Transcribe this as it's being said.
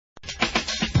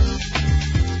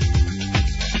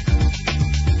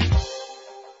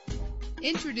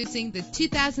Introducing the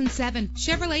 2007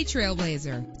 Chevrolet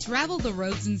TrailBlazer. Travel the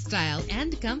roads in style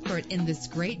and comfort in this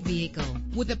great vehicle.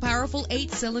 With a powerful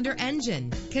 8-cylinder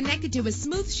engine connected to a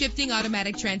smooth shifting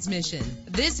automatic transmission.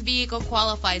 This vehicle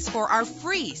qualifies for our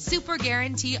free Super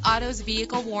Guarantee Autos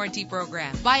Vehicle Warranty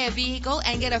Program. Buy a vehicle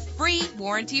and get a free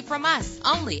warranty from us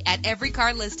only at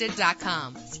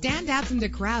everycarlisted.com. Stand out from the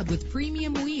crowd with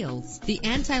premium wheels. The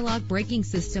anti-lock braking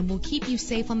system will keep you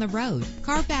safe on the road.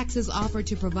 Carfax is offered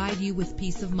to provide you with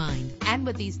peace of mind. And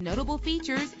with these notable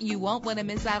features, you won't want to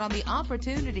miss out on the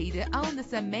opportunity to own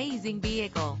this amazing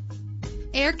vehicle.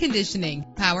 Air conditioning,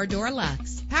 power door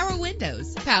locks, power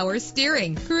windows, power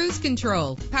steering, cruise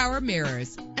control, power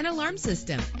mirrors, an alarm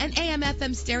system, an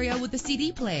AM/FM stereo with a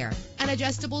CD player, an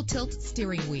adjustable tilt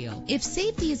steering wheel. If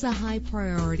safety is a high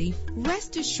priority,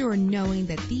 rest assured knowing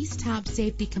that these top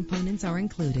safety components are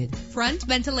included. Front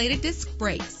ventilated disc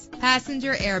brakes,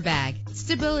 passenger airbag,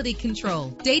 stability control,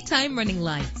 daytime running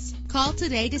lights. Call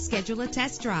today to schedule a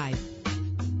test drive.